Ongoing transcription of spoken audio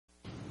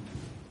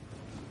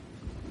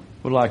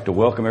Would like to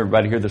welcome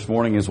everybody here this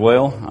morning as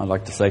well. I'd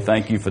like to say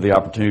thank you for the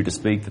opportunity to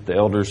speak that the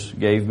elders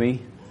gave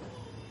me.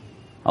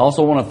 I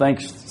also want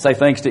to say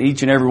thanks to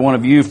each and every one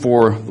of you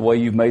for the way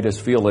you've made us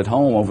feel at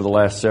home over the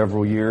last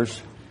several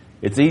years.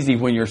 It's easy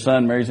when your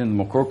son marries into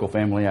the McCorkle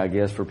family, I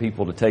guess, for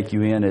people to take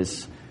you in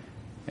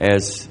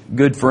as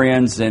good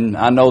friends, and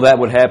I know that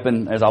would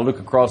happen. As I look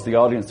across the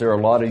audience, there are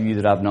a lot of you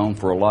that I've known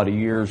for a lot of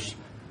years.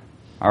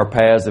 Our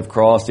paths have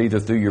crossed either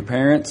through your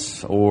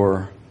parents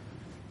or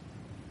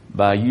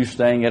by you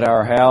staying at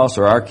our house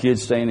or our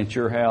kids staying at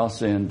your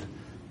house, and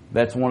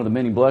that's one of the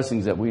many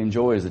blessings that we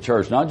enjoy as a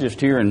church, not just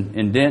here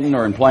in Denton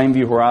or in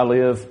Plainview where I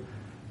live,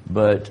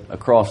 but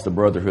across the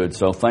brotherhood.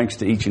 So thanks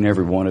to each and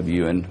every one of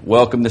you, and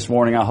welcome this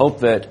morning. I hope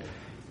that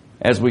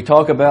as we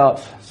talk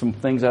about some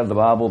things out of the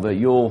Bible, that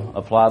you'll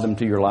apply them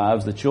to your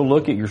lives, that you'll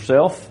look at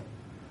yourself.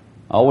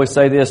 I always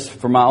say this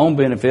for my own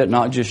benefit,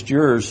 not just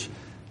yours.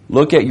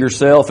 Look at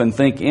yourself and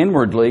think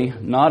inwardly,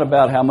 not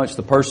about how much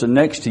the person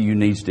next to you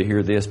needs to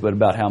hear this, but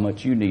about how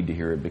much you need to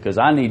hear it, because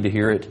I need to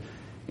hear it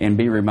and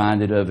be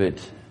reminded of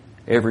it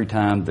every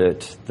time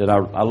that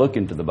I look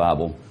into the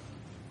Bible.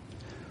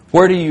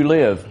 Where do you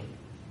live?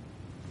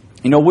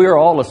 You know, we are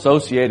all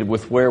associated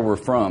with where we're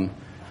from.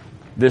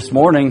 This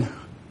morning,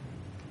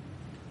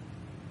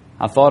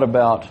 I thought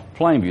about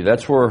Plainview.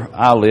 That's where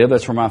I live.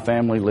 That's where my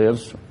family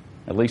lives.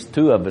 At least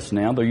 2 of us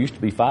now. There used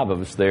to be 5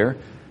 of us there.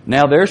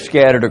 Now they're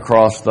scattered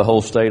across the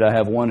whole state. I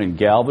have one in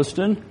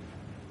Galveston.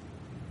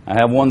 I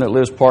have one that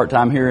lives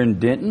part-time here in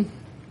Denton.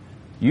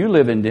 You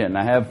live in Denton.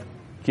 I have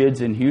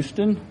kids in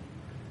Houston,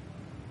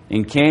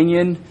 in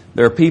Canyon.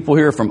 There are people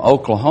here from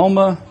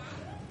Oklahoma.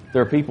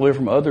 There are people here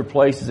from other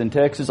places in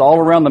Texas, all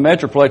around the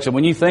Metroplex. And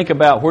when you think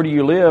about where do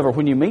you live, or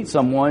when you meet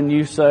someone,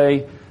 you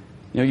say,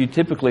 you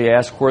typically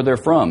ask where they're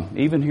from,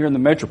 even here in the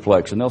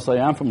Metroplex. And they'll say,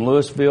 I'm from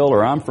Louisville,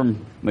 or I'm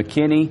from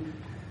McKinney.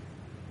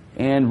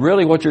 And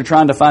really what you're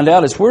trying to find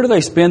out is, where do they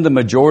spend the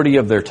majority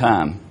of their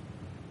time?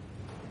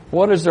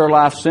 What is their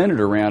life centered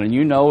around? And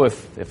you know,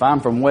 if I'm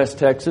from West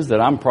Texas, that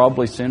I'm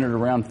probably centered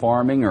around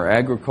farming or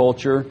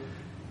agriculture.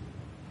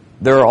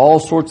 There are all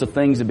sorts of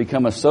things that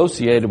become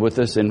associated with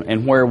us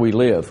and where we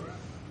live.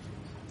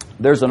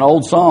 There's an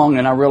old song,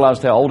 and I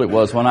realized how old it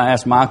was when I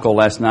asked Michael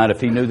last night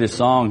if he knew this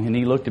song, and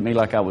he looked at me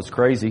like I was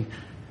crazy.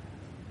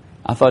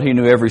 I thought he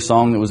knew every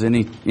song that was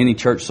in any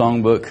church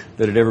songbook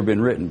that had ever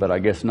been written, but I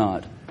guess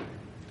not.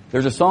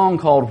 There's a song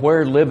called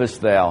Where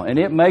Livest Thou? And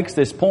it makes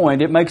this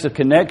point. It makes a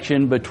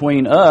connection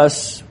between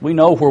us. We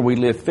know where we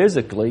live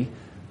physically,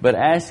 but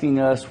asking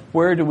us,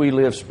 where do we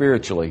live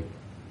spiritually?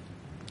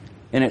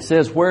 And it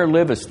says, where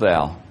livest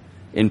thou?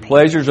 In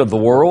pleasures of the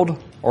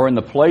world, or in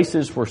the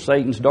places where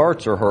Satan's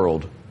darts are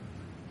hurled?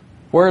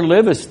 Where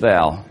livest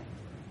thou?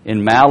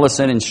 In malice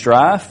and in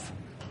strife,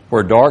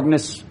 where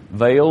darkness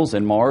veils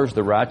and mars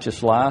the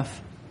righteous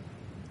life?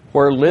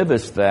 Where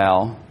livest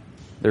thou?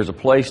 There's a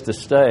place to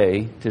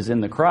stay. 'Tis in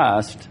the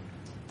Christ,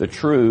 the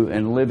true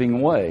and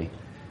living way.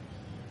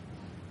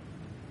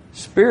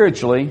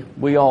 Spiritually,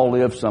 we all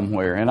live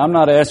somewhere. And I'm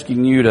not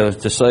asking you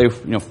to say,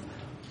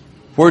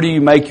 where do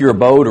you make your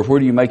abode, or where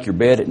do you make your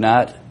bed at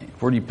night?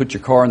 Where do you put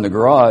your car in the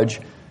garage?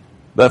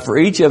 But for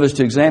each of us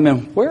to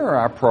examine, where are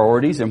our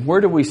priorities and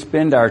where do we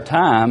spend our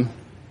time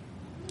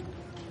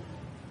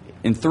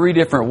in 3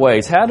 different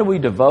ways? How do we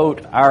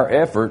devote our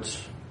efforts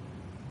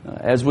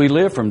as we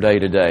live from day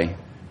to day?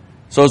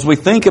 So as we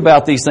think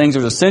about these things,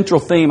 there's a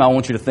central theme I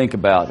want you to think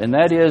about, and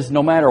that is,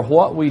 no matter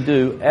what we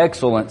do,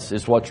 excellence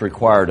is what's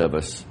required of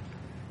us.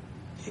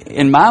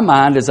 In my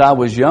mind, as I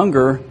was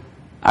younger,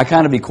 I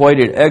kind of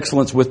equated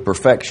excellence with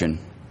perfection.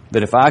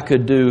 That if I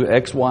could do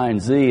X, Y,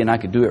 and Z, and I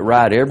could do it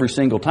right every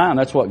single time,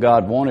 that's what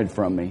God wanted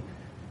from me.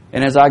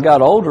 And as I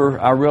got older,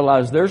 I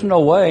realized there's no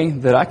way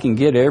that I can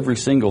get every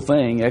single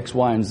thing, X,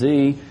 Y, and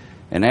Z,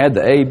 and add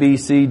the A, B,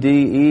 C, D,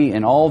 E,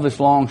 and all this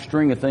long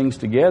string of things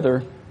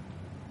together.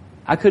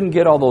 I couldn't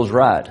get all those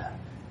right.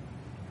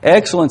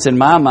 Excellence, in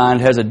my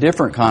mind, has a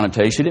different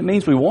connotation. It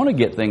means we want to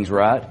get things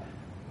right,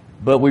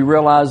 but we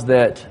realize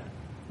that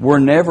we're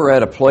never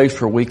at a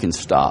place where we can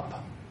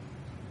stop.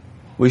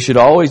 We should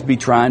always be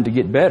trying to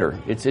get better.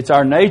 It's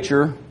our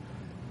nature.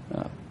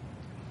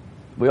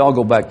 We all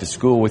go back to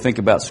school. We think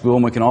about school,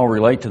 and we can all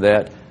relate to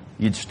that.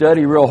 You'd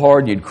study real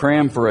hard. You'd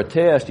cram for a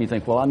test. You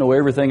think, well, I know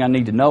everything I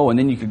need to know. And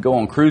then you could go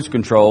on cruise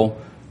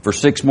control for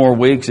 6 more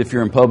weeks if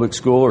you're in public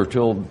school, or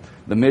till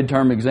the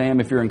midterm exam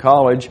if you're in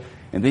college.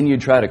 And then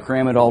you'd try to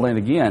cram it all in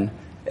again.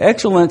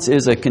 Excellence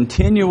is a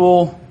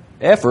continual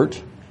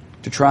effort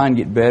to try and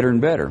get better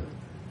and better.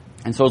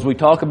 And so as we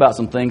talk about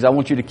some things, I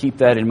want you to keep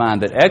that in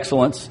mind, that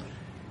excellence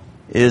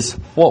is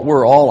what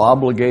we're all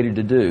obligated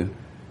to do.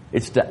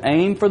 It's to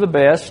aim for the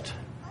best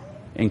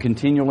and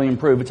continually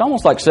improve. It's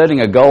almost like setting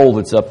a goal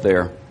that's up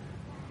there.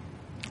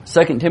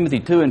 2 Timothy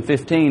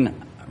 2:15,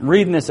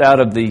 reading this out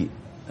of the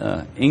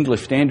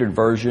English Standard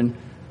Version,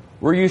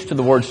 we're used to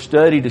the word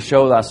study to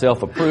show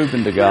thyself approved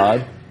unto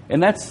God.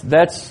 And that's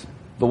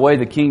the way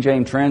the King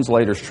James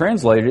translators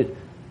translated it.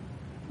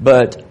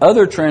 But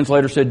other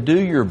translators said, do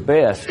your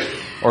best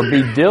or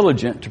be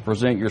diligent to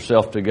present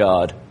yourself to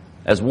God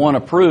as one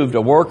approved,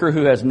 a worker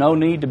who has no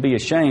need to be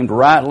ashamed,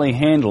 rightly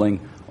handling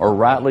or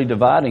rightly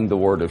dividing the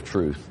word of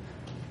truth.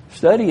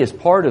 Study is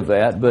part of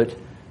that, but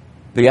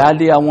the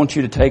idea I want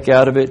you to take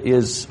out of it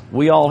is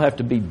we all have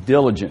to be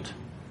diligent.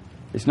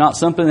 It's not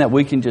something that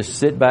we can just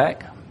sit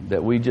back,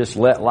 that we just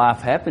let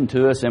life happen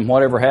to us and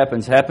whatever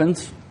happens,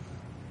 happens.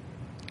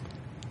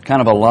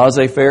 Kind of a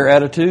laissez-faire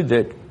attitude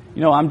that,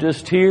 I'm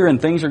just here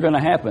and things are going to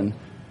happen.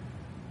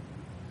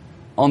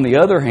 On the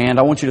other hand,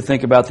 I want you to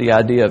think about the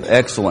idea of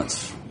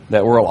excellence,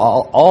 that we're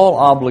all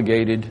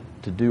obligated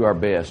to do our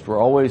best. We're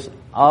always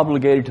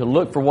obligated to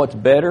look for what's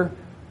better,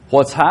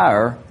 what's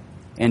higher,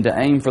 and to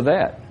aim for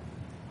that.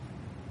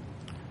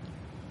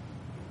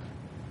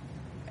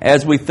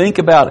 As we think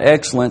about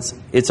excellence,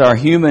 it's our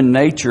human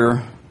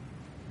nature,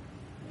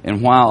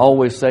 and why I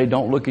always say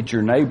don't look at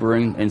your neighbor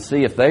and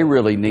see if they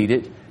really need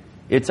it.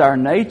 It's our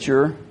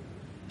nature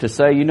to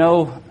say,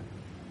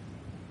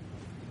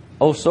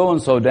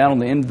 so-and-so down on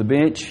the end of the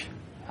bench,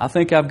 I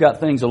think I've got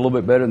things a little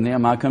bit better than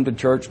them. I come to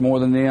church more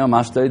than them.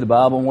 I study the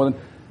Bible more than...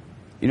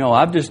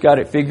 I've just got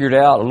it figured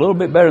out a little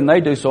bit better than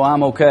they do, so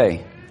I'm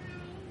okay.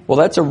 Well,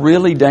 that's a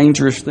really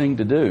dangerous thing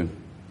to do.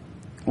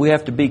 We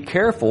have to be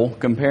careful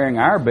comparing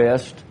our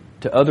best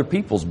to other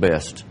people's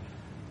best.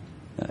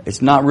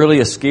 It's not really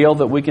a scale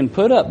that we can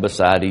put up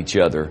beside each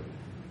other.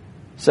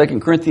 2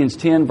 Corinthians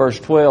 10 verse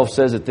 12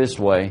 says it this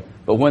way,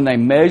 "But when they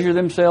measure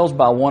themselves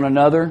by one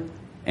another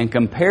and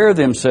compare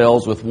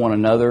themselves with one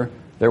another,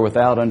 they're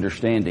without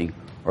understanding,"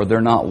 or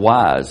they're not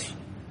wise.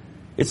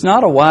 It's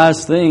not a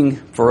wise thing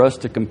for us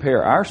to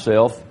compare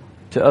ourselves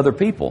to other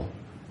people.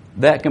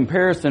 That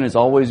comparison is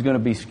always going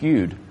to be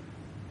skewed.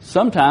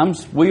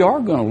 Sometimes we are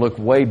going to look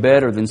way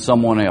better than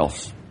someone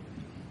else.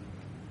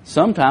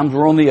 Sometimes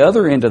we're on the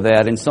other end of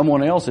that and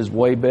someone else is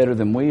way better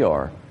than we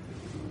are.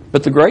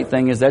 But the great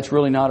thing is that's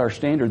really not our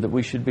standard that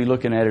we should be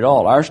looking at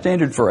all. Our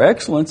standard for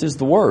excellence is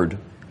the Word.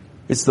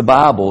 It's the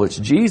Bible. It's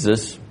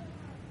Jesus.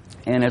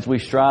 And as we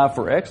strive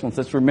for excellence,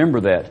 let's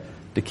remember that,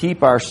 to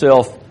keep our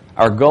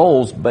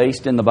goals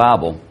based in the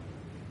Bible.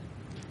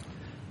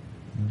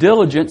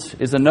 Diligence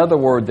is another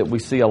word that we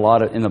see a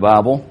lot in the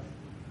Bible.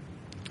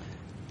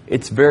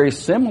 It's very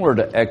similar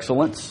to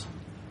excellence.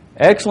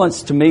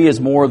 Excellence to me is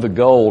more the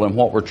goal and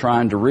what we're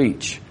trying to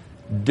reach.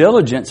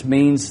 Diligence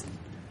means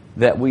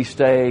that we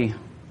stay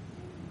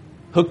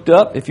hooked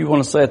up, if you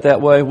want to say it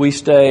that way. We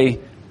stay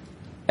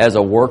as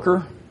a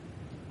worker.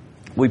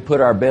 We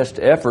put our best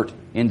effort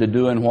into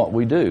doing what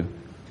we do.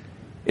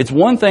 It's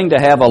one thing to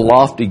have a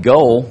lofty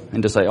goal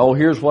and to say,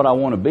 here's what I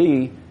want to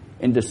be,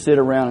 and to sit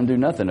around and do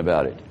nothing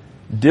about it.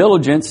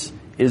 Diligence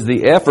is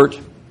the effort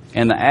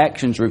and the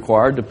actions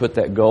required to put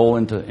that goal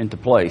into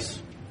place.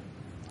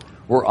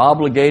 We're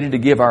obligated to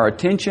give our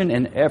attention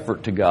and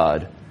effort to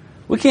God.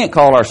 We can't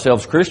call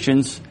ourselves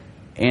Christians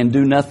and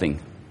do nothing.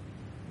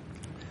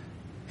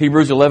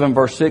 Hebrews 11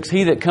 verse 6,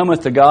 "He that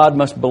cometh to God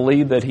must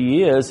believe that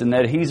He is, and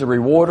that He's a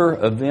rewarder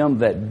of them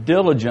that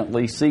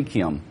diligently seek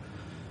Him."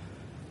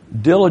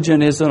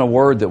 Diligent isn't a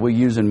word that we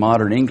use in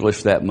modern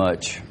English that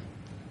much.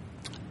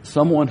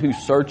 Someone who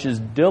searches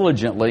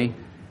diligently,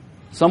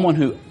 someone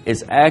who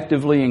is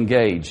actively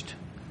engaged,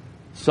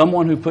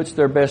 someone who puts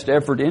their best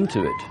effort into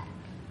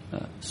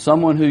it,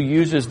 someone who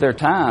uses their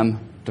time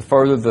to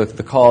further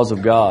the cause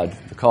of God,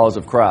 the cause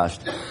of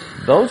Christ.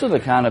 Those are the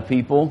kind of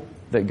people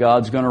that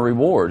God's going to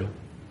reward.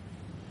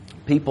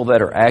 People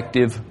that are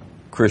active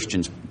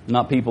Christians,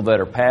 not people that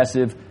are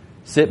passive,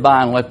 sit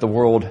by and let the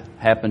world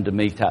happen to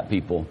me type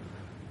people.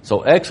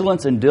 So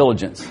excellence and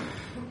diligence.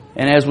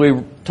 And as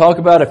we talk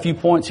about a few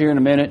points here in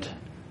a minute,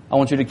 I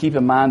want you to keep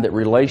in mind that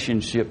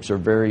relationships are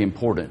very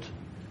important.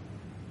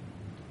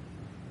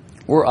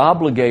 We're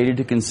obligated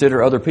to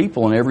consider other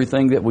people in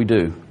everything that we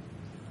do.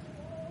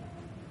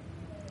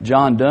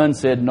 John Donne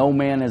said, "No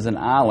man is an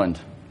island."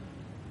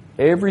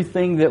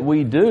 Everything that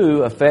we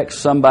do affects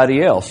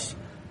somebody else.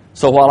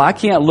 So while I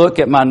can't look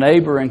at my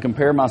neighbor and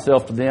compare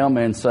myself to them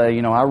and say,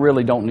 I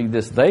really don't need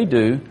this, they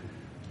do,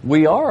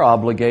 we are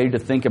obligated to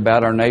think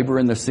about our neighbor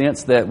in the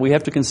sense that we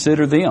have to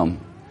consider them,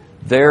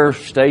 their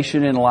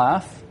station in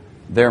life,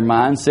 their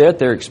mindset,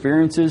 their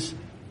experiences,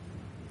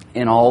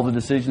 and all the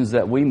decisions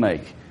that we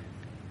make.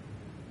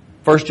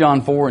 1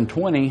 John 4 and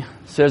 20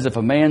 says, "If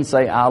a man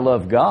say, I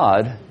love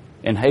God,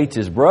 and hates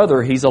his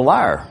brother, he's a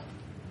liar.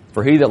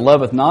 For he that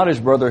loveth not his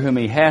brother whom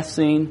he hath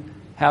seen,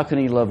 how can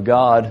he love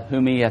God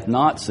whom he hath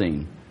not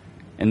seen?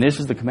 And this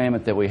is the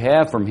commandment that we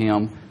have from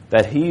him,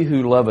 that he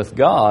who loveth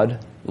God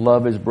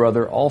love his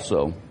brother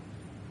also."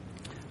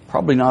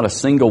 Probably not a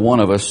single one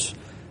of us,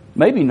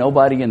 maybe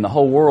nobody in the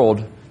whole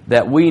world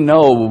that we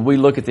know, we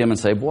look at them and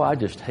say, "Boy, I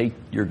just hate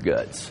your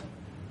guts."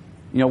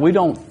 We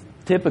don't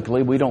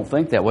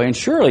think that way. And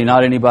surely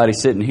not anybody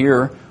sitting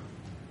here.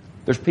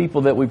 There's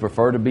people that we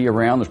prefer to be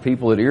around. There's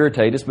people that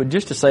irritate us. But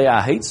just to say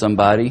I hate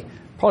somebody,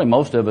 probably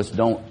most of us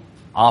don't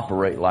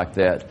operate like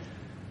that.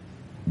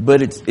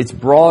 But it's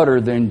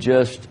broader than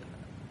just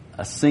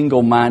a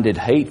single-minded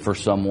hate for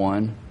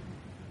someone.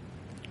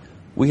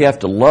 We have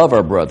to love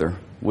our brother.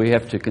 We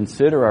have to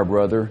consider our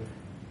brother.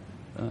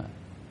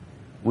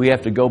 We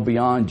have to go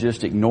beyond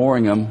just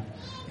ignoring them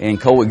and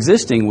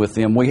coexisting with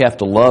them, we have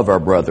to love our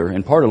brother.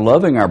 And part of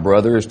loving our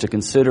brother is to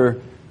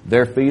consider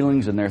their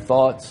feelings and their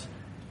thoughts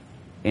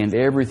and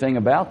everything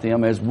about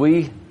them as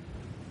we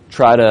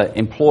try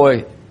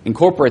to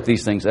incorporate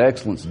these things,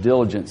 excellence,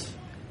 diligence,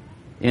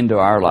 into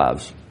our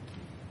lives.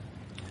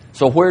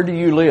 So where do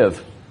you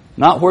live?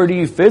 Not where do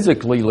you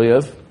physically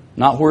live,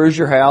 not where is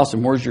your house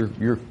and where's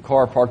your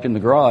car parked in the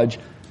garage,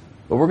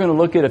 but we're going to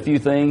look at a few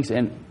things,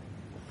 and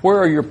where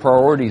are your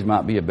priorities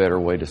might be a better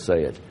way to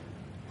say it.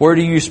 Where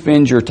do you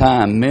spend your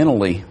time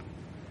mentally?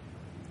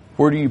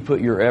 Where do you put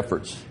your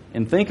efforts?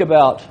 And think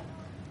about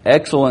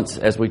excellence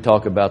as we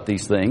talk about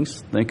these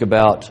things. Think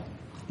about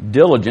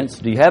diligence.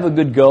 Do you have a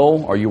good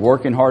goal? Are you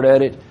working hard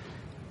at it?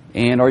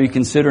 And are you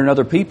considering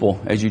other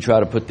people as you try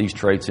to put these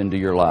traits into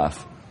your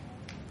life?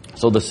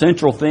 So the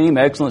central theme,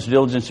 excellence,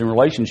 diligence, and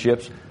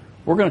relationships,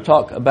 we're going to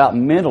talk about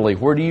mentally.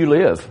 Where do you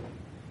live?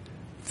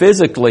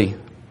 Physically,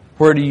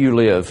 where do you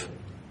live?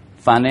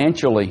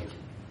 Financially,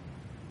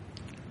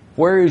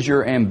 where is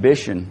your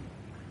ambition?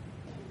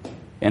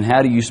 And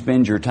how do you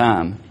spend your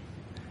time?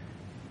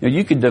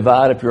 You could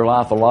divide up your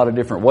life a lot of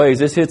different ways.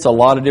 This hits a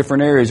lot of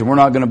different areas, and we're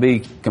not going to be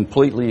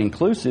completely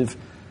inclusive.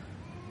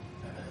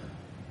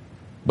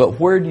 But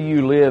where do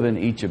you live in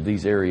each of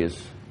these areas?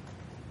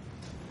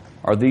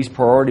 Are these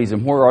priorities,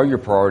 and where are your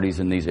priorities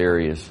in these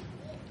areas?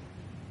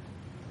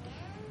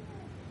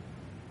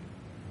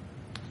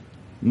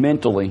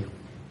 Mentally,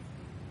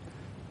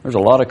 there's a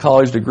lot of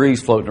college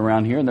degrees floating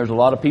around here, and there's a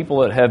lot of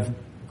people that have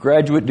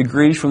graduate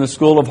degrees from the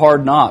School of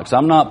Hard Knocks.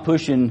 I'm not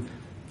pushing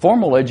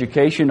formal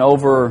education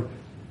over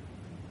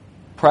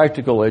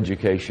practical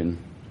education.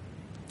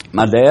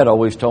 My dad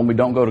always told me,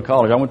 don't go to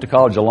college. I went to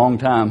college a long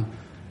time.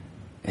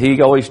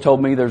 He always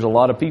told me there's a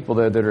lot of people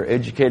there that are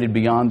educated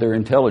beyond their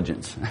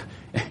intelligence.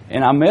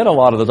 And I met a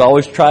lot of those. I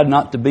always tried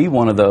not to be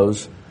one of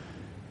those.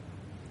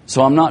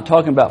 So I'm not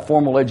talking about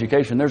formal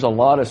education. There's a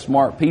lot of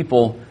smart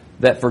people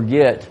that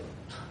forget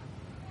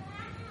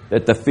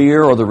that the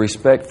fear or the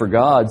respect for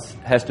God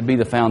has to be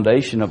the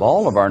foundation of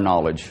all of our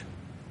knowledge.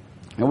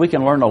 And we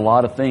can learn a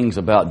lot of things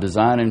about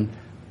designing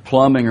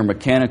plumbing or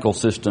mechanical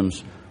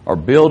systems, or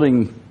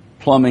building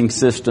plumbing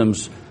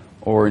systems,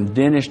 or in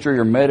dentistry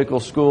or medical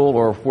school,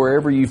 or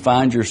wherever you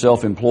find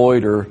yourself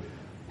employed, or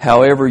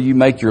however you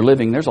make your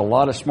living. There's a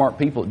lot of smart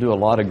people that do a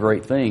lot of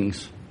great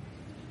things.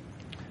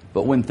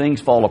 But when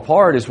things fall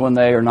apart is when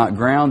they are not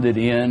grounded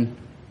in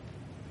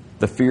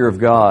the fear of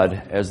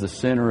God as the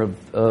center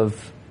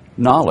of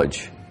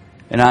knowledge.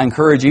 And I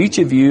encourage each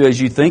of you, as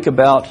you think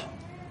about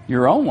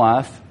your own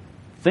life,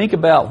 think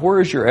about where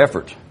is your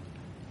effort?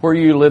 Where are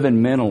you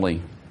living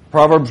mentally?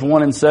 Proverbs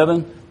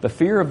 1:7, the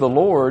fear of the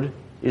Lord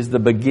is the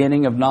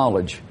beginning of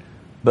knowledge,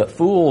 but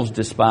fools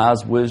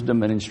despise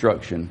wisdom and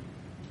instruction.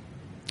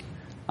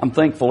 I'm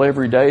thankful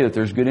every day that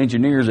there's good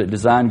engineers that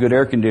design good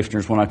air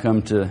conditioners when I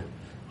come to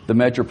the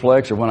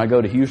Metroplex or when I go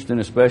to Houston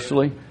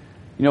especially.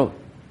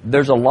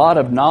 There's a lot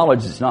of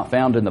knowledge that's not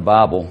found in the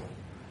Bible.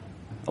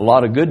 A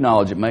lot of good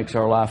knowledge that makes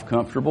our life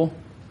comfortable.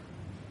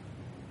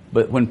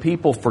 But when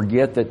people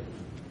forget that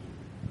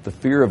the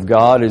fear of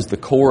God is the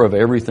core of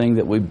everything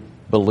that we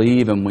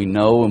believe and we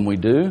know and we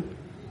do,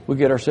 we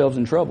get ourselves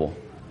in trouble.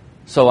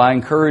 So I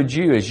encourage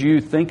you, as you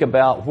think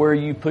about where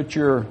you put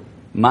your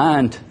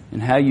mind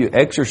and how you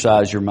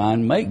exercise your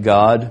mind, make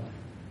God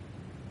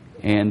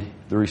and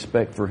the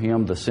respect for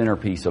Him the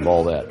centerpiece of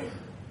all that.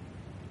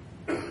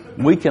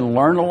 We can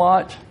learn a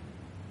lot,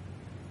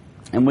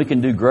 and we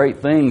can do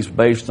great things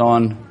based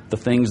on the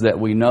things that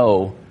we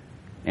know,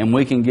 and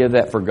we can give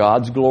that for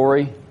God's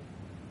glory.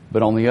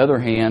 But on the other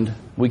hand,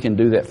 we can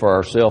do that for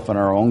ourselves and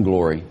our own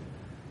glory.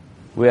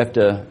 We have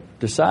to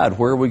decide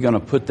where are we going to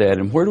put that,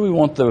 and where do we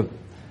want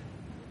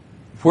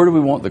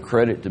the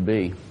credit to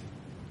be.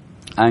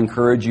 I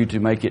encourage you to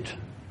make it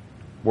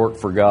work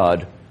for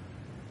God.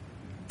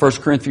 1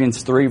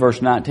 Corinthians 3,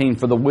 verse 19,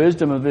 for the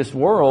wisdom of this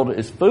world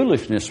is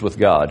foolishness with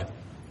God.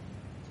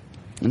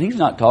 And he's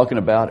not talking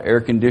about air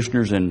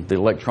conditioners and the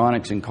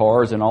electronics in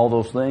cars and all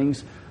those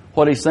things.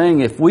 What he's saying,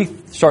 if we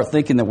start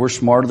thinking that we're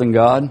smarter than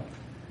God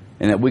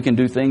and that we can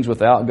do things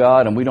without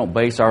God, and we don't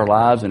base our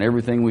lives and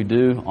everything we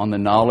do on the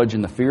knowledge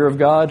and the fear of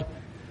God,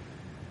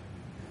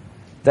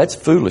 that's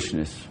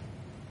foolishness.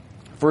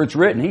 For it's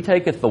written, He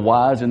taketh the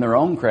wise in their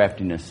own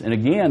craftiness. And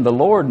again, the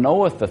Lord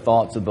knoweth the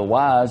thoughts of the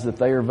wise, that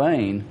they are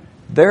vain.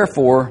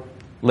 Therefore,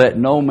 let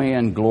no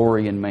man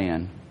glory in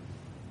man.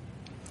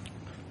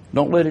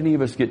 Don't let any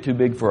of us get too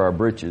big for our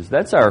britches.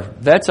 That's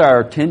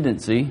our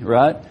tendency,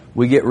 right?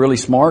 We get really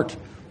smart.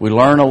 We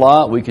learn a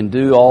lot. We can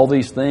do all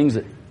these things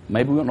that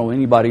maybe we don't know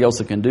anybody else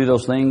that can do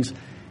those things.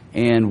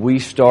 And we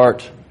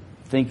start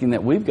thinking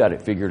that we've got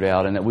it figured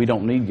out and that we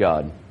don't need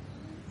God.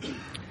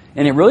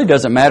 And it really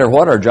doesn't matter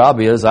what our job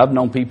is. I've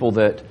known people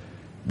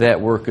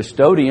that were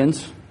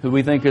custodians, who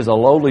we think is a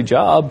lowly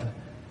job,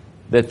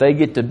 that they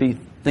get to be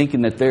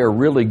thinking that they're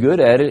really good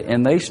at it,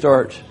 and they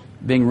start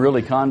being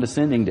really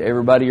condescending to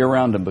everybody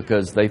around them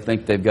because they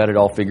think they've got it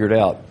all figured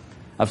out.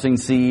 I've seen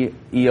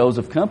CEOs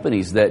of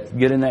companies that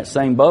get in that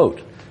same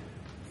boat.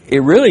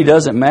 It really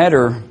doesn't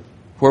matter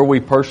where we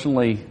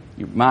personally,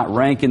 you might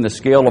rank in the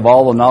scale of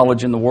all the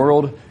knowledge in the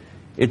world.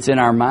 It's in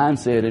our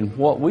mindset and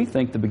what we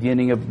think the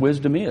beginning of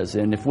wisdom is.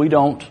 And if we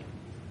don't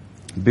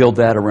build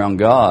that around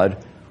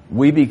God,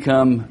 we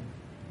become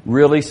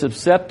really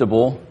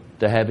susceptible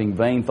to having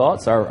vain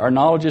thoughts. Our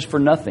knowledge is for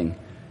nothing.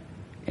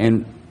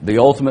 And the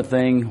ultimate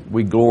thing,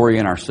 we glory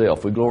in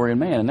ourselves. We glory in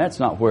man. And that's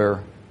not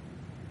where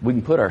we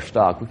can put our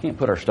stock. We can't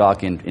put our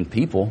stock in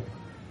people.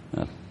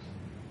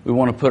 We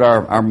want to put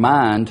our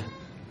mind,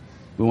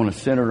 we want to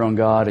center it on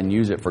God and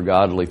use it for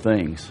godly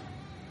things.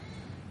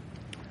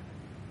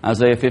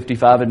 Isaiah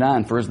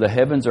 55:9, for as the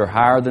heavens are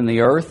higher than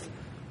the earth,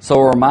 so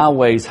are my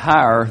ways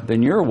higher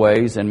than your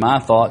ways, and my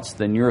thoughts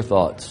than your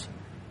thoughts.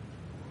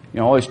 I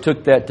always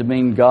took that to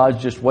mean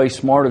God's just way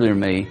smarter than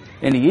me,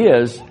 and He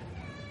is,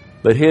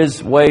 but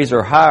His ways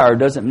are higher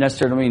doesn't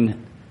necessarily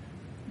mean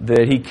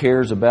that He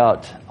cares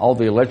about all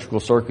the electrical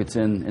circuits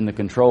in the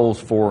controls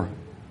for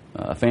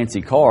a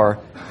fancy car.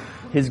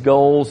 His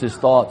goals, His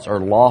thoughts are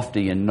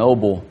lofty and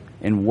noble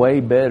and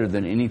way better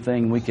than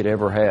anything we could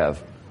ever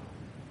have.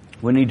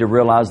 We need to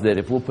realize that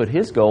if we'll put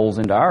His goals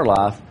into our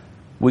life,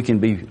 we can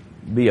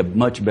be a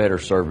much better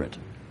servant.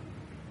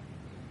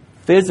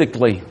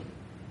 Physically,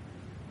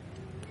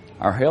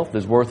 our health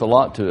is worth a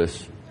lot to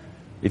us.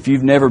 If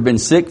you've never been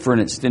sick for an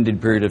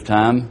extended period of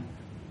time,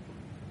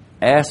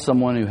 ask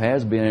someone who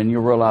has been and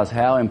you'll realize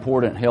how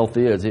important health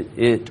is.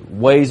 It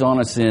weighs on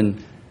us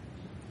in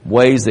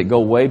ways that go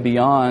way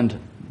beyond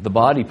the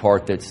body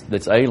part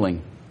that's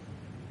ailing.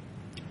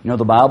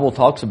 The Bible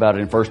talks about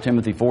it in 1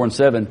 Timothy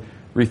 4:7.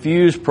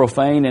 Refuse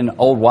profane and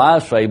old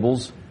wives'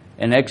 fables,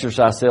 and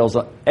exercise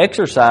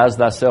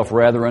thyself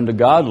rather unto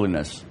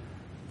godliness.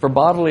 For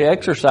bodily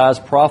exercise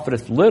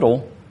profiteth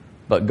little,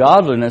 but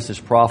godliness is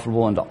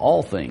profitable unto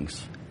all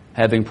things,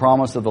 having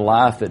promise of the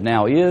life that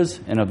now is,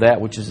 and of that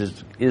which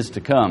is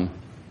to come.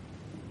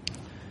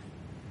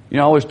 I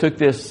always took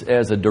this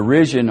as a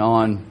derision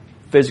on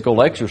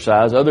physical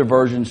exercise. Other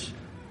versions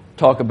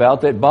talk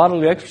about that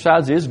bodily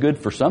exercise is good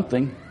for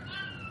something.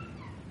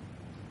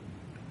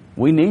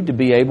 We need to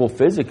be able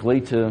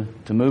physically to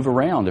move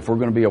around if we're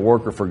going to be a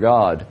worker for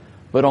God.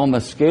 But on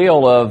the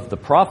scale of the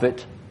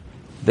profit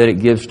that it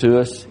gives to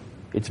us,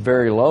 it's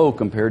very low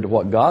compared to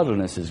what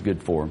godliness is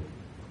good for.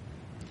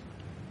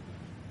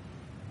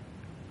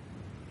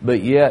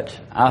 But yet,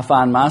 I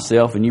find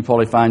myself, and you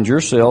probably find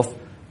yourself,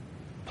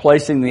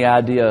 placing the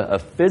idea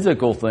of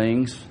physical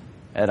things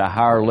at a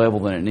higher level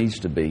than it needs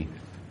to be.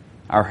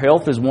 Our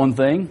health is one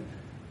thing,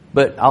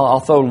 but I'll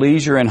throw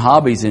leisure and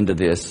hobbies into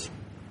this.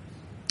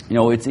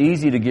 It's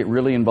easy to get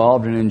really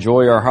involved and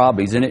enjoy our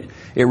hobbies, and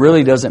it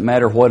really doesn't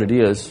matter what it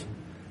is.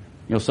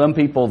 Some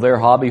people, they're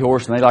hobby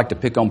horse, and they like to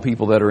pick on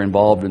people that are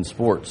involved in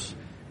sports.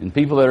 And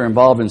people that are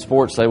involved in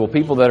sports say, well,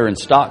 people that are in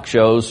stock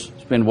shows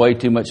spend way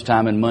too much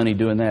time and money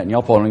doing that. And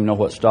y'all probably don't even know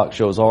what stock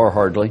shows are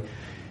hardly.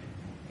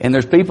 And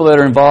there's people that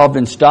are involved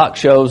in stock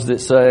shows that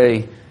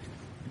say,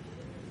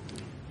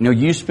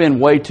 you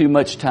spend way too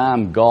much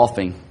time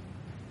golfing,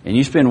 and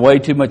you spend way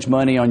too much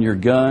money on your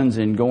guns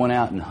and going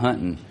out and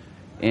hunting.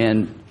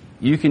 And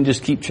you can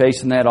just keep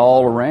chasing that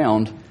all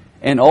around.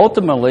 And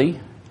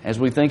ultimately, as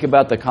we think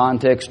about the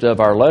context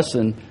of our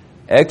lesson,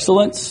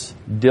 excellence,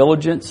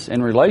 diligence,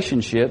 and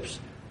relationships,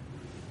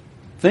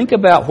 think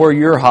about where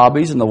your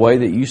hobbies and the way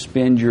that you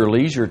spend your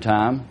leisure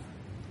time,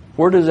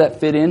 where does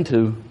that fit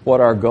into what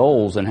our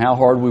goals and how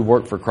hard we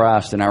work for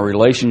Christ and our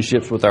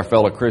relationships with our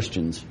fellow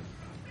Christians?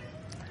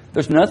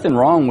 There's nothing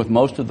wrong with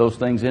most of those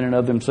things in and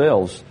of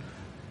themselves.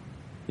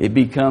 It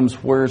becomes,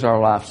 where's our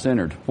life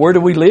centered? Where do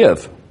we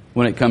live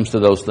when it comes to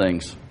those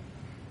things?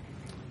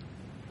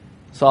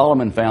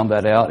 Solomon found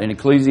that out in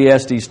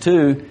Ecclesiastes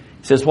 2.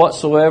 It says,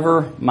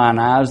 whatsoever mine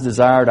eyes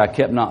desired, I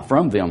kept not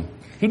from them.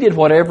 He did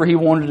whatever he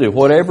wanted to do,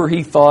 whatever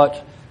he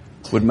thought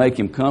would make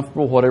him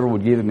comfortable, whatever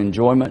would give him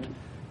enjoyment.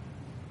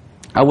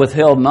 I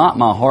withheld not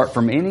my heart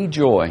from any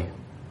joy,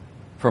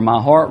 for my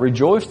heart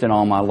rejoiced in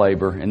all my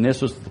labor, and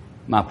this was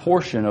my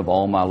portion of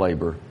all my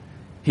labor.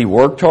 He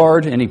worked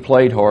hard and he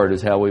played hard,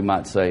 is how we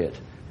might say it.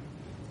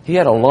 He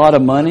had a lot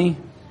of money.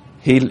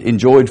 He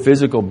enjoyed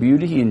physical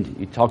beauty.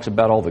 He talks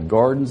about all the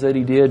gardens that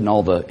he did and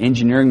all the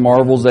engineering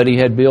marvels that he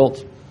had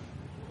built.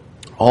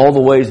 All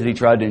the ways that he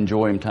tried to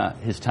enjoy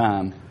his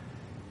time.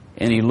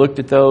 And he looked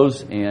at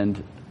those,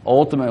 and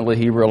ultimately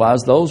he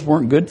realized those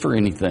weren't good for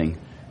anything.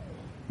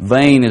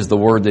 Vain is the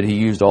word that he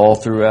used all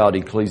throughout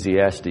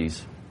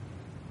Ecclesiastes.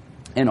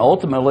 And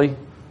ultimately,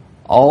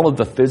 all of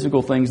the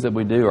physical things that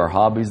we do, our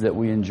hobbies that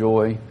we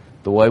enjoy,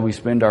 the way we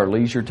spend our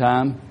leisure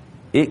time,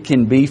 it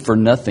can be for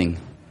nothing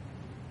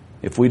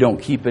if we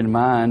don't keep in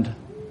mind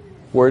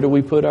where do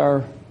we put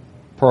our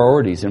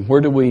priorities and where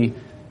do we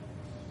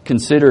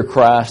consider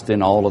Christ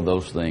in all of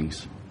those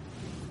things.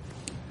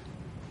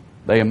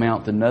 They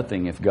amount to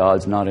nothing if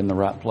God's not in the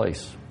right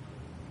place.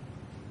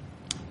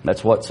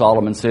 That's what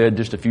Solomon said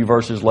just a few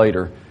verses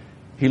later.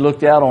 He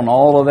looked out on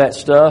all of that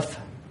stuff,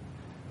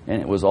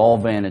 and it was all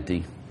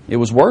vanity. It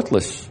was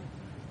worthless.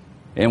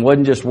 And it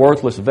wasn't just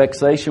worthless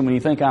vexation. When you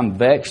think I'm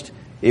vexed,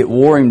 it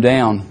wore him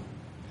down.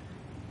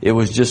 It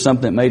was just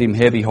something that made him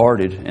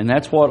heavy-hearted. And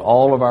that's what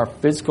all of our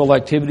physical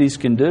activities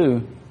can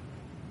do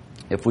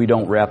if we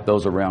don't wrap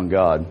those around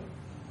God.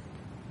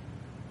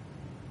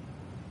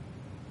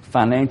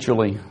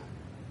 Financially,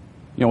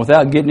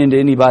 without getting into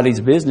anybody's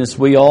business,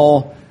 we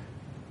all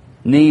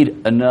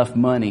need enough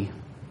money.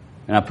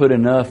 And I put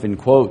enough in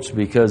quotes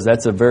because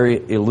that's a very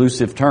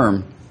elusive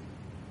term.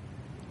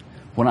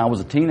 When I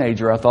was a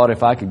teenager, I thought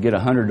if I could get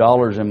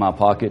 $100 in my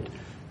pocket,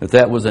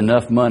 that was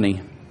enough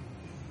money.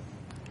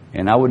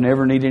 And I would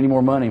never need any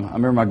more money. I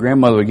remember my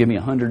grandmother would give me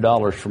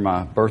 $100 for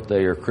my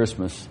birthday or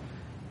Christmas,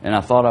 and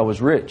I thought I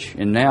was rich.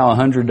 And now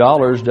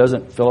 $100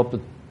 doesn't fill up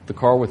the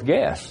car with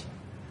gas.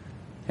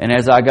 And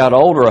as I got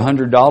older,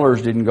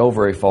 $100 didn't go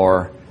very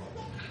far.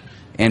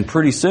 And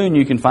pretty soon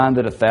you can find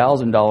that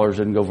 $1,000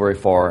 didn't go very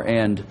far.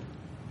 And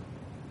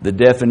the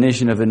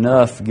definition of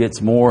enough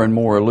gets more and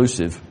more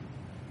elusive.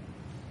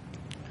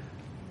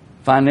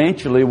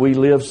 Financially, we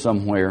live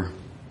somewhere.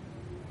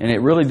 And it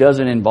really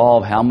doesn't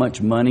involve how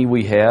much money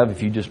we have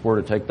if you just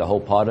were to take the whole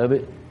pot of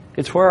it.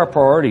 It's where our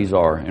priorities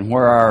are and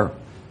where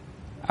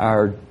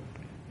our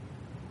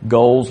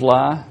goals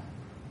lie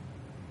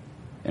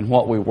and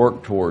what we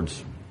work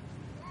towards.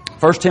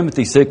 1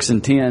 Timothy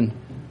 6:10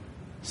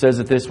 says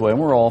it this way, and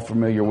we're all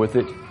familiar with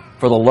it.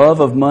 For the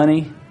love of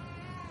money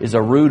is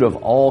a root of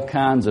all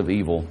kinds of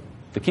evil.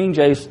 The King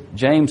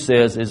James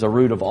says is a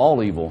root of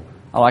all evil.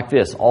 I like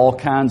this, all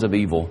kinds of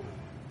evil.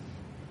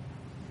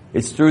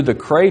 It's through the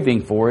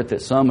craving for it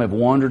that some have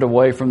wandered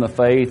away from the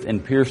faith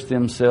and pierced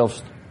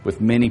themselves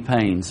with many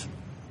pains.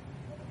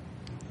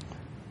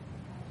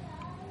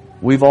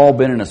 We've all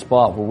been in a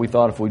spot where we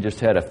thought if we just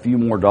had a few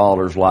more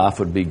dollars, life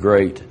would be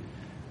great.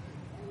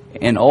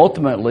 And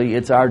ultimately,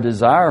 it's our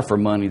desire for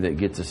money that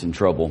gets us in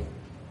trouble.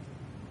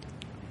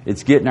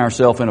 It's getting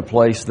ourselves in a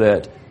place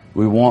that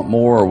we want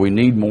more or we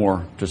need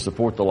more to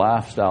support the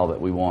lifestyle that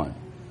we want.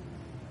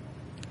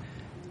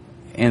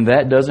 And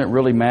that doesn't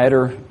really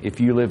matter if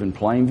you live in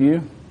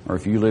Plainview or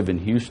if you live in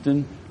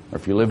Houston or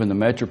if you live in the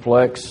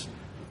Metroplex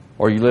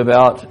or you live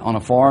out on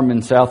a farm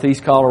in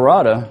southeast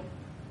Colorado.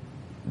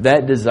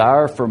 That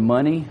desire for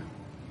money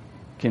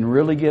can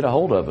really get a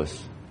hold of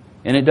us.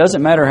 And it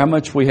doesn't matter how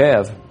much we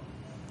have.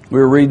 We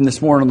were reading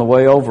this morning on the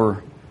way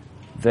over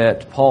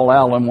that Paul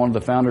Allen, one of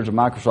the founders of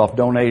Microsoft,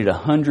 donated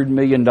 $100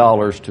 million to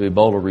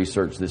Ebola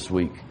research this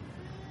week.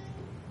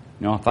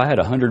 If I had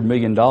 $100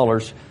 million,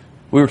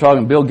 we were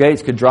talking Bill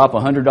Gates could drop a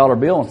 $100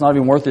 bill. And it's not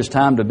even worth his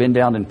time to bend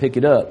down and pick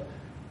it up.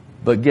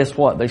 But guess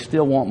what? They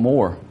still want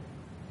more.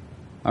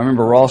 I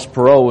remember Ross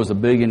Perot was a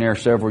billionaire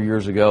several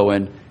years ago,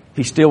 and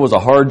he still was a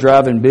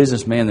hard-driving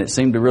businessman that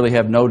seemed to really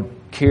have no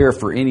care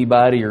for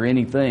anybody or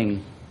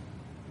anything.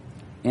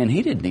 And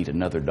he didn't need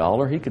another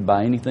dollar. He could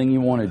buy anything he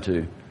wanted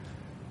to.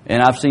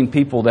 And I've seen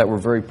people that were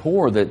very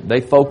poor that they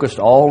focused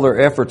all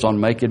their efforts on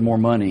making more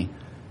money.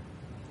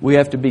 We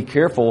have to be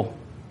careful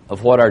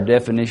of what our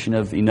definition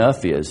of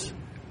enough is.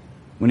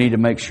 We need to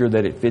make sure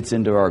that it fits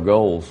into our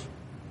goals.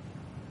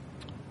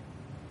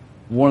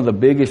 One of the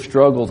biggest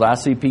struggles I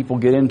see people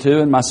get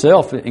into, and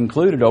myself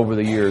included over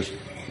the years,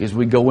 is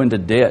we go into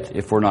debt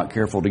if we're not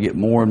careful to get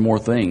more and more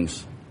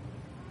things.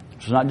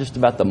 It's not just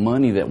about the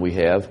money that we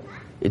have.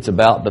 It's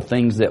about the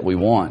things that we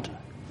want.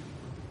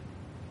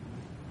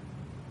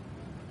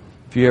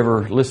 If you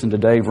ever listen to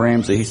Dave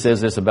Ramsey, he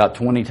says this about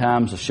 20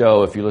 times a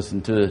show. If you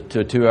listen to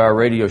a 2-hour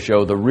radio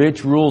show, the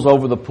rich rules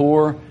over the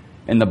poor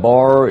and the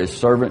borrower is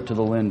servant to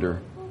the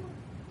lender.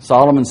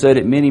 Solomon said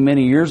it many,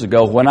 many years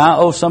ago, when I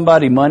owe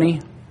somebody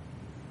money,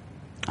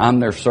 I'm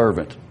their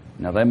servant.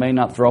 Now, they may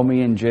not throw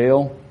me in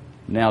jail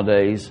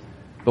nowadays,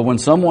 but when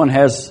someone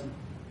has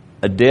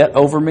a debt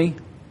over me,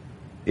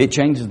 it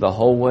changes the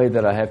whole way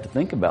that I have to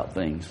think about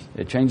things.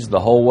 It changes the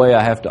whole way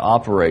I have to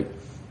operate.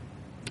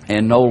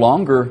 And no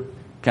longer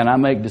can I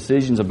make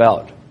decisions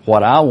about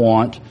what I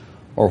want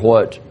or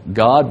what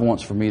God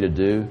wants for me to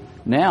do.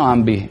 Now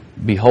I'm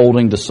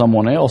beholding to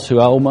someone else who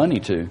I owe money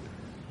to.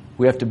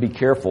 We have to be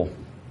careful.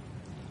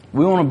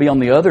 We want to be on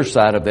the other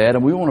side of that,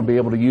 and we want to be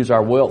able to use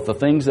our wealth, the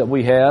things that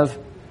we have,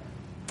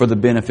 for the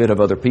benefit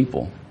of other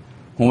people.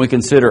 When we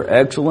consider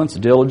excellence,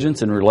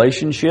 diligence, and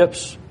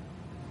relationships,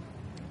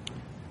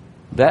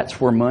 that's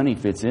where money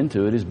fits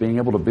into it, is being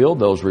able to build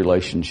those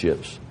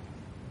relationships.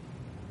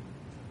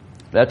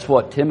 That's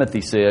what Timothy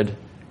said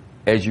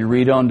as you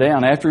read on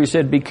down. After he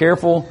said, be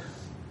careful,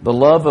 the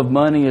love of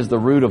money is the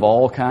root of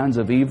all kinds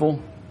of evil.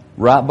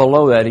 Right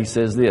below that he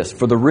says this,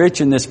 for the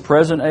rich in this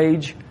present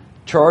age,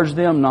 charge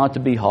them not to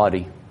be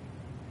haughty.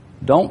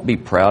 Don't be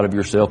proud of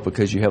yourself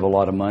because you have a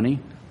lot of money.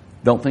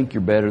 Don't think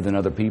you're better than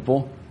other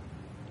people.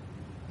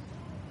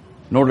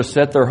 Nor to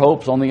set their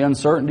hopes on the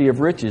uncertainty of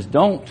riches.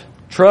 Don't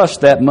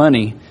trust that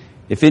money.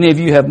 If any of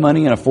you have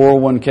money in a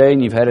 401k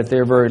and you've had it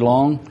there very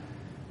long,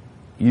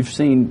 you've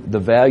seen the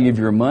value of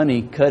your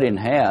money cut in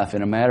half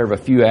in a matter of a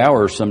few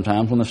hours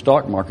sometimes when the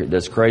stock market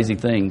does crazy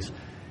things.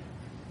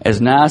 As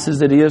nice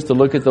as it is to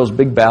look at those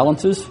big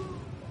balances,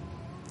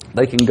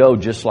 they can go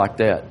just like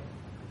that.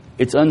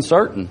 It's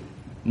uncertain.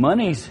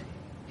 Money's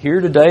here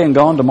today and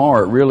gone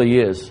tomorrow. It really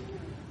is.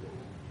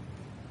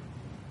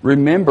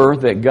 remember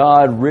that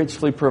God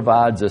richly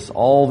provides us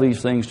all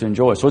these things to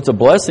enjoy. So it's a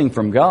blessing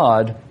from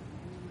God,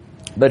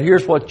 but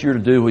here's what you're to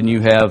do when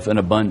you have an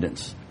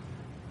abundance.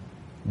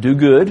 Do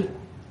good,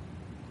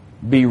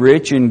 be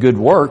rich in good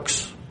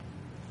works,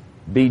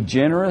 be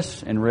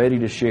generous and ready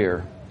to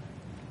share.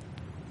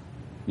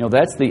 You know,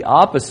 that's the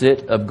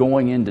opposite of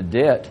going into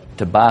debt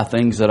to buy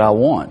things that I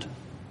want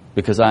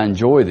because I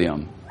enjoy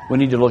them. We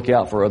need to look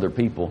out for other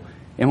people.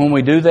 And when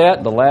we do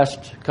that, the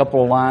last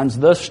couple of lines,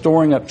 thus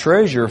storing up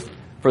treasure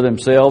for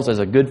themselves as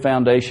a good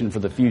foundation for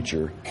the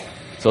future,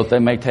 so that they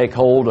may take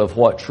hold of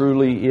what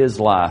truly is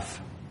life.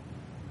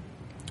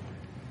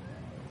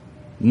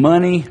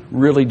 Money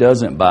really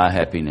doesn't buy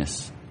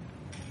happiness.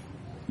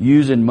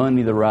 Using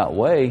money the right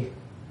way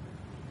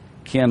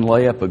can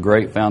lay up a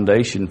great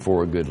foundation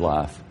for a good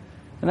life.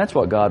 And that's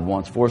what God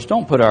wants for us.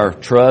 Don't put our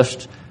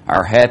trust,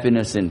 our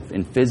happiness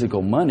in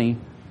physical money,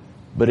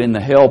 but in the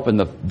help and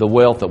the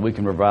wealth that we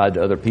can provide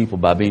to other people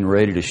by being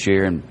ready to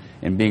share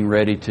and being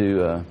ready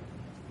to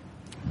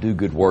do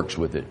good works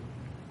with it.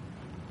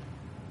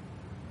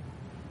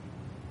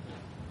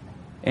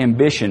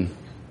 Ambition.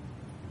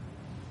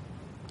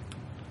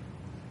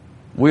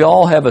 We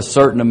all have a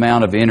certain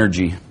amount of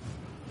energy.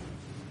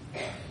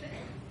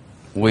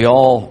 We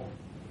all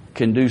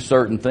can do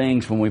certain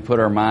things when we put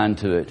our mind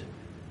to it.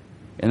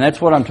 And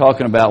that's what I'm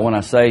talking about when I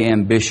say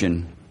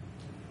ambition.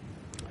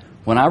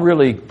 When I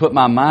really put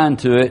my mind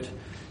to it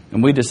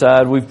and we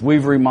decide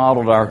we've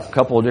remodeled our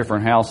couple of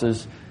different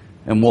houses,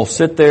 and we'll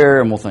sit there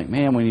and we'll think,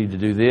 man, we need to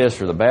do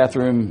this, or the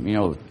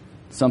bathroom,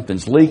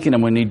 something's leaking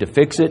and we need to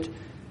fix it.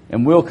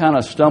 And we'll kind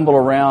of stumble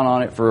around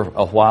on it for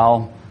a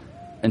while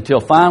until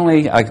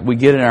finally we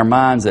get in our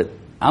minds that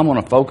I'm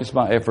going to focus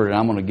my effort and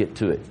I'm going to get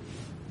to it.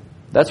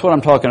 That's what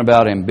I'm talking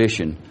about,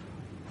 ambition.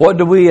 What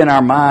do we in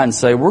our minds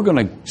say? We're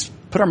going to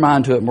put our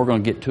mind to it and we're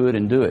going to get to it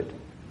and do it.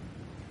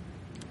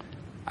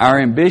 Our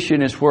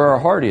ambition is where our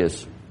heart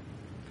is.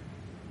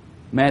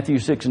 Matthew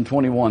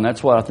 6:21,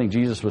 that's what I think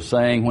Jesus was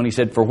saying when he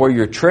said, for where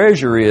your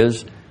treasure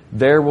is,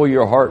 there will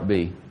your heart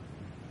be.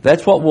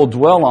 That's what we'll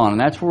dwell on,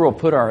 and that's where we'll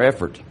put our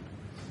effort.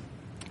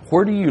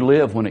 Where do you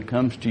live when it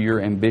comes to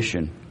your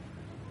ambition?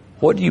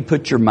 What do you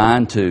put your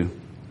mind to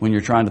when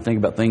you're trying to think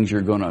about things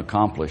you're going to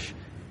accomplish?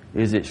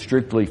 Is it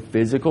strictly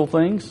physical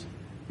things?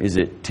 Is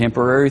it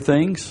temporary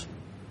things?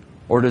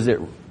 Or does it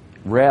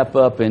wrap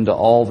up into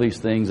all these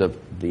things of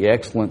the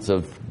excellence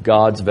of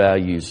God's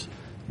values,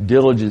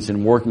 diligence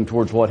in working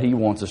towards what He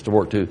wants us to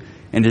work to,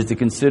 and is to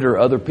consider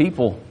other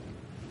people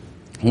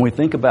when we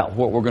think about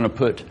what we're going to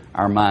put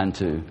our mind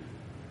to?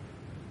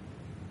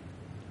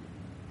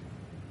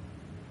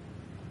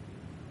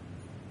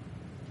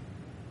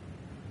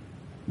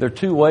 There are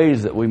two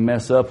ways that we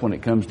mess up when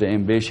it comes to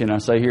ambition. I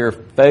say here,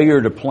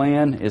 failure to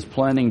plan is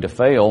planning to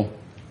fail.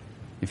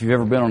 If you've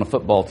ever been on a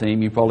football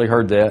team, you probably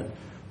heard that,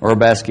 or a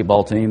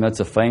basketball team. That's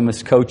a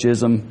famous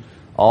coachism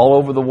all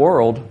over the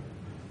world.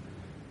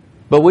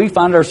 But we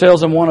find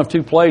ourselves in one of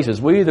two places.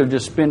 We either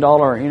just spend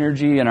all our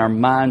energy and our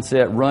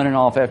mindset running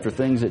off after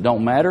things that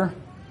don't matter,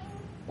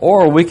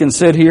 or we can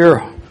sit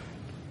here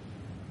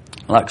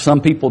like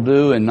some people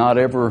do and not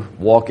ever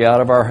walk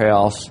out of our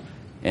house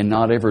and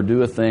not ever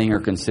do a thing or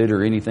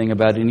consider anything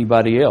about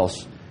anybody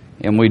else.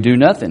 And we do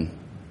nothing.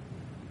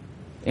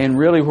 And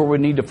really where we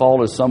need to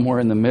fall is somewhere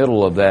in the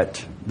middle of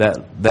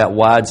that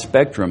wide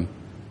spectrum.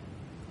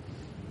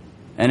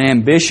 An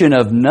ambition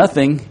of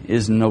nothing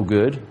is no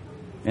good,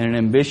 and an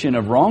ambition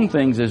of wrong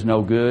things is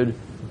no good.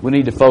 We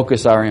need to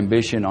focus our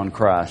ambition on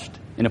Christ.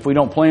 And if we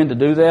don't plan to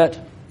do that,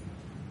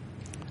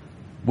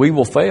 we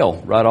will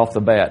fail right off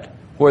the bat.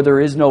 Where there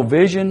is no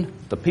vision,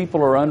 the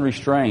people are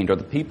unrestrained, or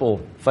the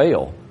people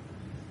fail.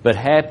 But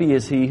happy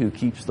is he who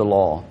keeps the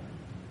law.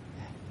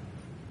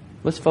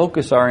 Let's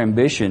focus our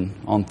ambition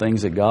on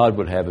things that God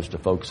would have us to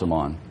focus them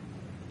on.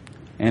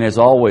 And as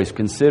always,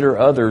 consider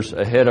others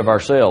ahead of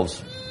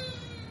ourselves.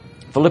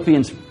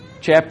 Philippians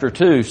chapter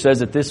 2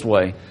 says it this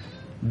way: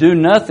 do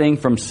nothing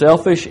from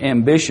selfish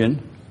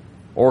ambition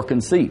or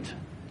conceit.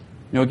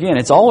 Again,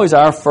 it's always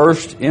our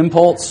first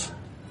impulse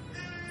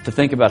to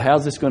think about,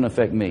 how's this going to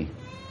affect me?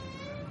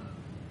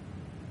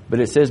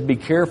 But it says be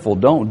careful.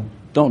 Don't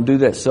do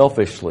that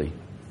selfishly.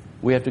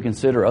 We have to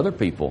consider other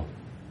people.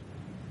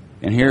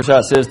 And here's how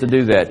it says to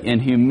do that. In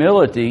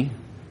humility,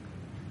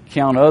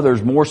 count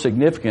others more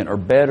significant or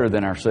better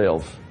than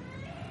ourselves.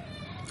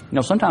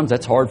 Sometimes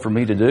that's hard for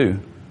me to do.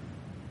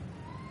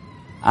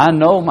 I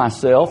know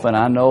myself and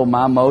I know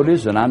my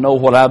motives and I know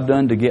what I've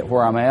done to get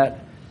where I'm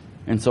at.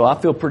 And so I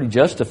feel pretty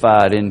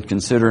justified in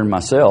considering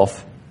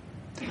myself.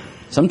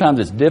 Sometimes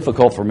it's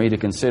difficult for me to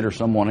consider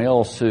someone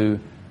else who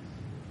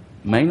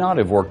may not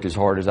have worked as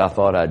hard as I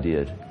thought I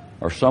did,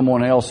 or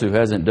someone else who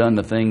hasn't done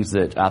the things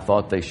that I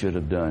thought they should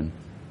have done.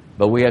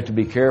 But we have to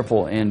be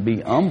careful and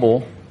be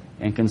humble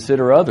and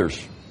consider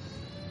others,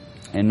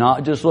 and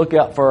not just look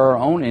out for our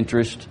own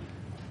interest,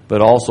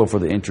 but also for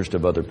the interest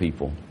of other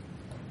people.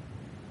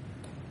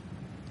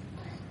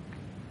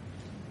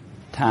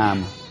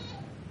 Time.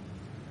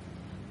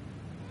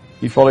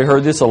 You've probably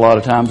heard this a lot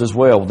of times as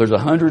well. There's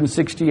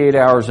 168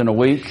 hours in a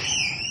week.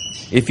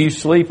 If you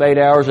sleep 8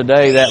 hours a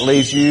day, that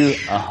leaves you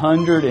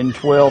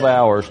 112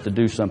 hours to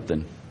do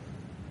something.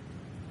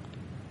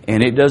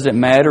 And it doesn't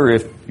matter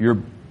if you're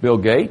Bill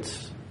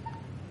Gates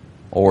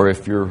or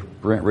if you're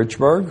Brent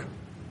Richburg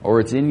or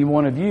it's any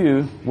one of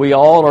you. We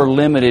all are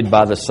limited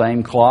by the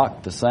same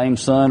clock, the same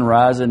sun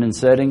rising and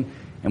setting,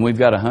 and we've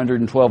got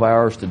 112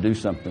 hours to do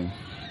something.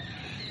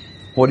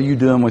 What are you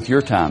doing with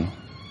your time?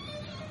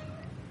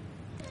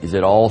 Is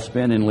it all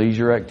spent in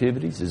leisure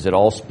activities? Is it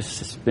all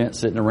spent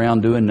sitting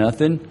around doing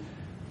nothing?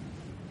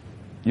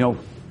 You know,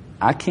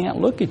 I can't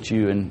look at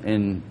you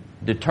and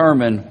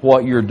determine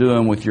what you're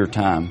doing with your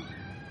time.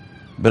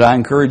 But I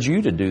encourage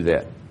you to do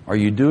that. Are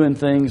you doing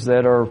things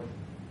that are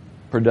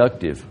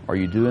productive? Are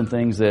you doing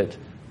things that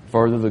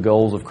further the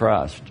goals of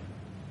Christ?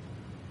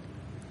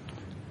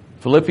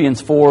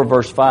 Philippians 4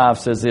 verse 5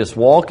 says this,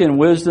 walk in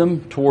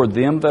wisdom toward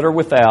them that are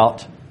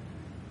without.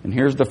 And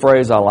here's the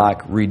phrase I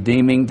like,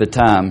 redeeming the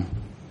time.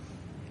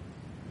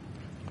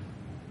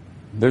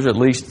 There's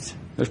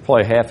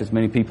probably half as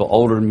many people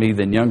older than me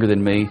than younger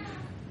than me.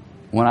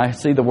 When I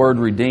see the word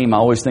redeem, I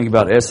always think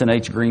about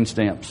S&H green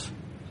stamps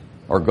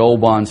or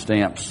gold bond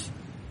stamps.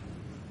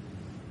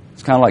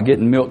 It's kind of like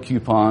getting milk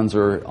coupons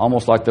or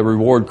almost like the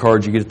reward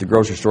cards you get at the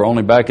grocery store.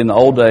 Only back in the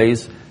old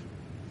days,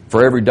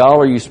 for every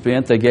dollar you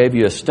spent, they gave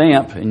you a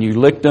stamp and you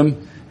licked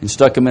them and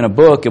stuck them in a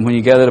book. And when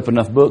you gathered up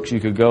enough books, you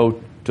could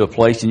go to a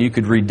place and you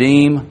could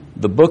redeem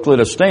the booklet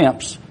of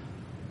stamps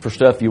for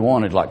stuff you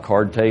wanted, like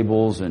card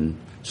tables and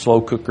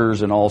slow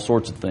cookers and all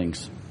sorts of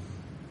things.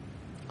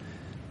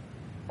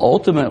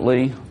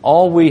 Ultimately,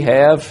 all we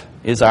have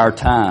is our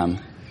time.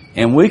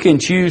 And we can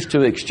choose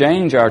to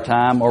exchange our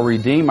time or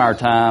redeem our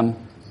time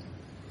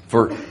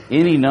for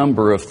any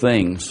number of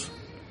things.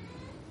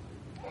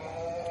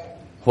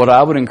 What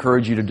I would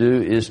encourage you to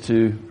do is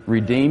to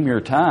redeem your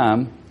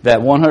time,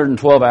 that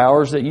 112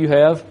 hours that you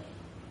have,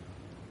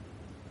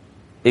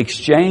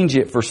 exchange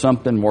it for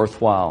something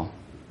worthwhile.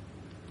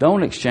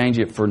 Don't exchange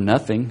it for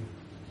nothing.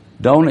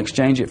 Don't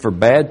exchange it for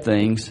bad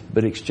things,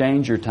 but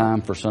exchange your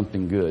time for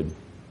something good.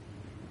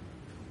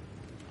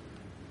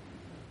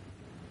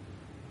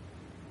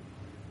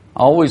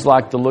 I always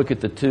like to look at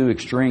the two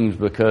extremes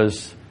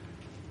because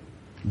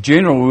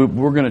generally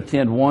we're going to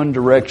tend one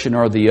direction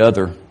or the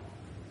other.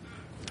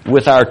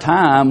 With our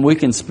time, we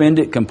can spend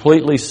it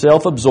completely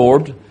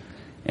self-absorbed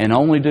and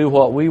only do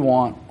what we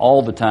want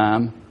all the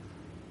time,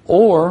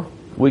 or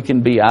we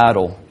can be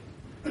idle.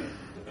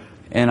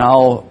 And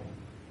I'll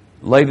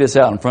lay this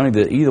out in front of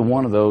you that either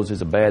one of those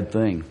is a bad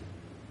thing.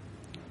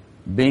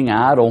 Being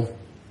idle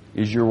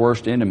is your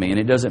worst enemy, and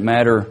it doesn't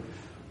matter.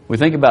 We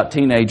think about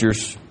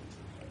teenagers.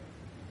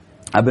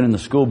 I've been in the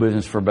school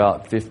business for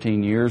about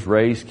 15 years,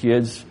 raised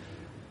kids,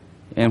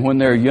 and when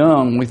they're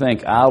young, we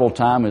think idle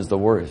time is the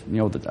worst. You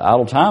know,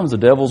 idle time is the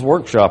devil's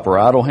workshop, or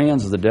idle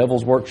hands is the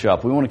devil's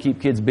workshop. We want to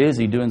keep kids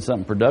busy doing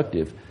something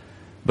productive.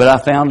 But I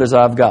found as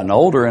I've gotten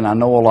older, and I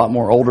know a lot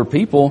more older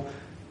people,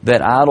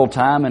 that idle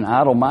time and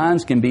idle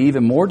minds can be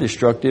even more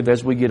destructive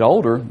as we get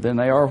older than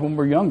they are when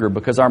we're younger,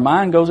 because our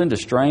mind goes into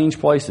strange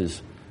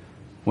places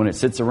when it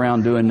sits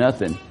around doing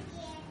nothing.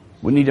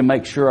 We need to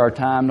make sure our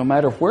time, no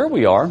matter where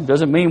we are,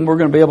 doesn't mean we're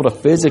going to be able to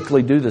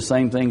physically do the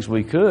same things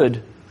we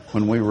could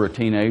when we were a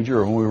teenager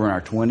or when we were in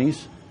our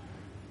 20s,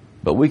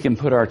 but we can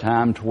put our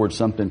time towards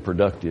something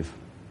productive.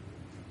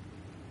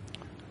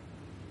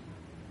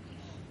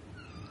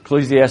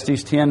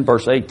 Ecclesiastes 10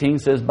 verse 18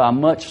 says, by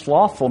much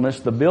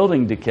slothfulness the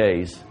building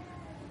decays,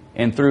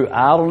 and through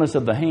idleness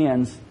of the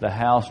hands the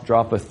house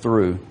droppeth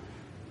through.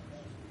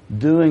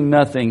 Doing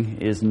nothing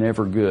is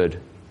never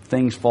good.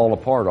 Things fall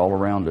apart all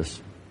around us.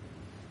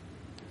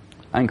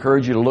 I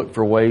encourage you to look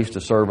for ways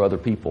to serve other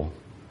people.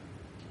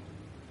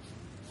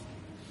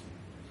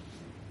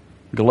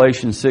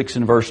 Galatians 6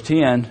 and verse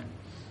 10,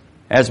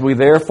 as we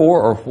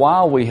therefore, or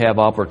while we have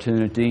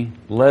opportunity,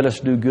 let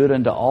us do good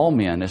unto all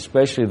men,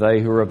 especially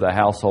they who are of the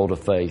household of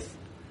faith.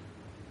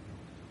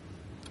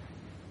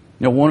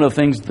 You know, one of the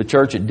things the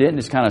church at Denton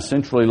is kind of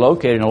centrally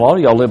located, and a lot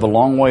of y'all live a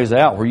long ways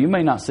out where you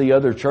may not see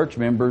other church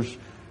members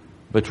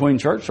between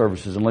church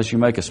services unless you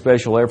make a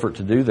special effort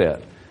to do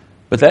that.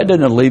 But that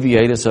doesn't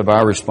alleviate us of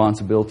our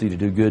responsibility to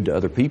do good to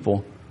other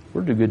people.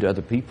 We're to do good to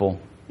other people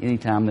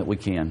anytime that we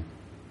can.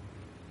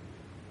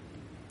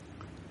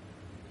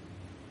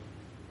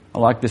 I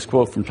like this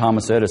quote from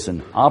Thomas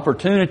Edison.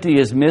 Opportunity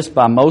is missed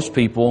by most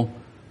people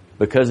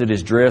because it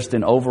is dressed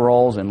in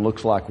overalls and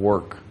looks like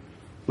work.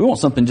 We want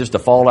something just to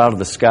fall out of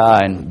the sky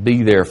and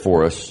be there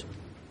for us.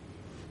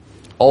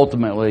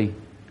 Ultimately,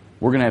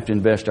 we're going to have to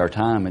invest our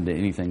time into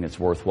anything that's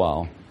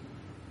worthwhile.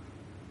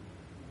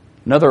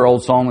 Another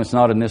old song that's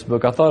not in this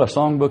book, I thought a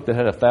songbook that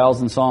had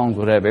 1,000 songs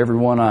would have every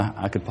one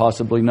I could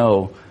possibly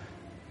know.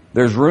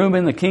 There's room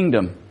in the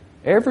kingdom.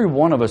 Every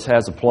one of us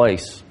has a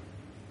place.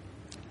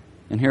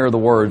 And here are the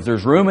words.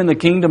 There's room in the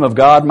kingdom of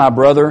God, my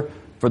brother,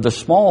 for the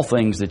small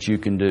things that you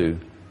can do.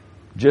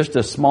 Just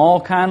a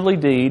small kindly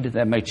deed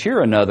that may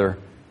cheer another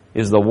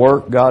is the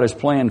work God has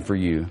planned for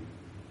you.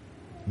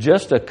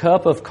 Just a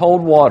cup of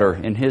cold water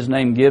in His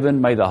name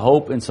given, may the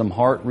hope in some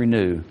heart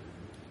renew.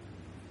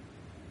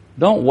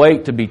 Don't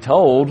wait to be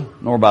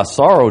told, nor by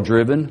sorrow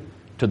driven,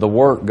 to the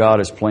work God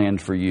has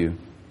planned for you.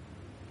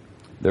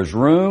 There's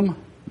room,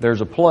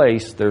 there's a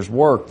place, there's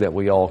work that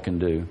we all can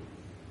do.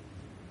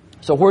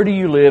 So where do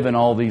you live in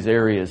all these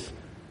areas?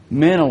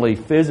 Mentally,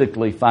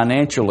 physically,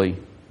 financially?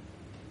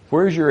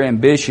 Where's your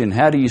ambition?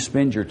 How do you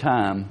spend your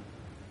time?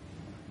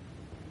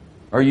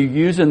 Are you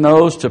using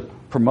those to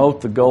promote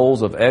the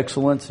goals of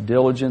excellence,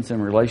 diligence,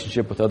 and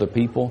relationship with other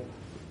people?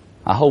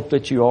 I hope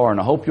that you are,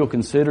 and I hope you'll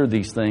consider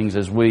these things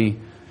as we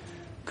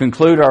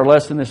conclude our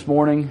lesson this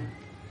morning.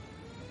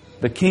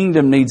 The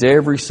kingdom needs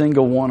every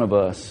single one of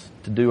us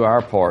to do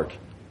our part.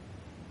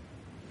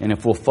 And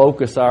if we'll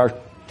focus our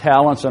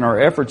talents and our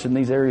efforts in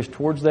these areas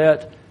towards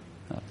that,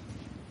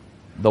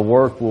 the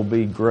work will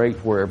be great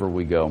wherever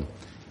we go.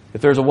 If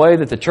there's a way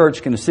that the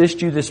church can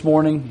assist you this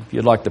morning, if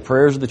you'd like the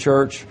prayers of the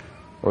church,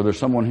 or there's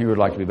someone here who would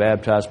like to be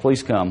baptized,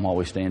 please come while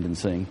we stand and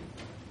sing.